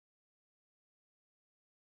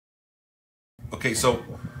Okay, so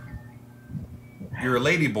you're a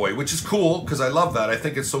lady boy, which is cool because I love that. I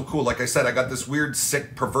think it's so cool. Like I said, I got this weird,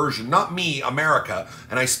 sick perversion. Not me, America,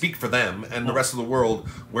 and I speak for them and the rest of the world,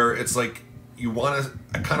 where it's like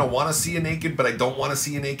I kind of want to see you naked, but I don't want to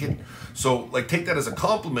see you naked. So like, take that as a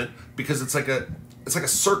compliment because it's like a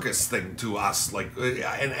circus thing to us. Like,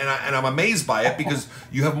 and I'm amazed by it because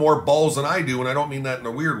you have more balls than I do, and I don't mean that in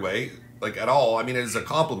a weird way, like at all. I mean it as a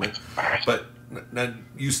compliment. But now,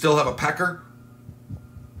 you still have a pecker?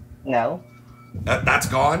 No. That's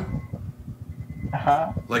gone?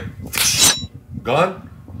 Uh-huh. Like, gone?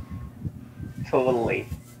 Totally.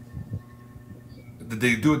 Did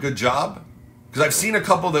they do a good job? Because I've seen a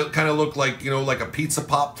couple that kind of look like, like a pizza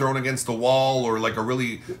pop thrown against the wall or like a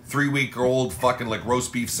really 3-week-old fucking like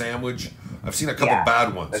roast beef sandwich. I've seen a couple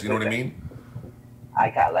bad ones, you know what I mean? I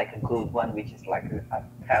got like a good one, which is like a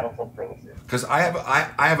petals of roses. Because I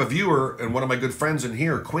have a viewer and one of my good friends in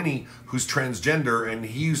here, Quinny, who's transgender, and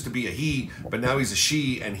he used to be a he, but now he's a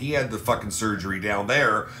she, and he had the fucking surgery down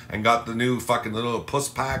there and got the new fucking little puss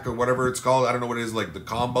pack or whatever it's called. I don't know what it is, like the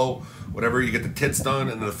combo, whatever. You get the tits done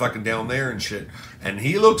and the fucking down there and shit. And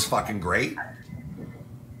he looks fucking great.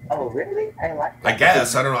 Oh, really? I like that. I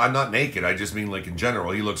guess. I don't know. I'm not naked. I just mean like in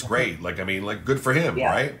general. He looks great. Like, I mean, like good for him,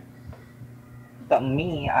 right? But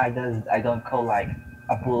me, I don't call like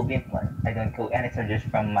a boob implant. I don't call any surgery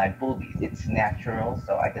from my boobies. It's natural,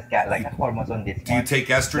 so I just got like a hormones on this one. Do you take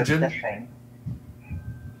estrogen? That's the thing.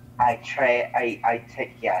 I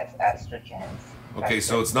take, yes, estrogens. Okay,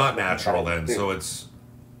 so it's not natural then. So it's...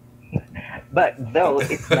 But though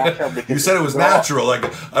it's natural because... You said it was natural. Like,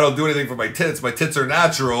 I don't do anything for my tits. My tits are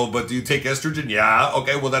natural, but do you take estrogen? Yeah.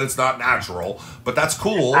 Okay, well then it's not natural. But that's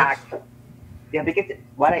cool. Yeah, because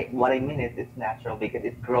what I mean is it's natural because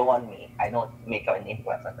it grow on me. I don't make an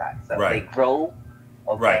implant on that, so they grow.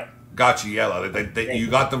 Okay. Right, got you. Yeah, you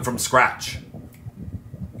got them from scratch.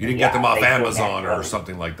 You didn't get them off Amazon or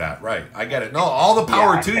something like that, right? I get it. No, all the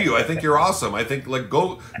power to you. I think you're awesome. I think like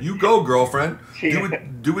go, girlfriend.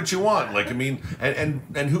 Do what you want. Like I mean,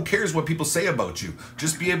 and who cares what people say about you?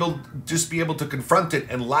 Just be able to confront it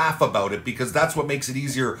and laugh about it because that's what makes it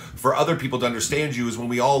easier for other people to understand you. Is when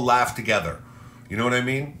we all laugh together. You know what I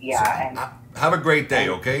mean? Yeah. So, have a great day,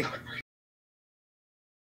 okay?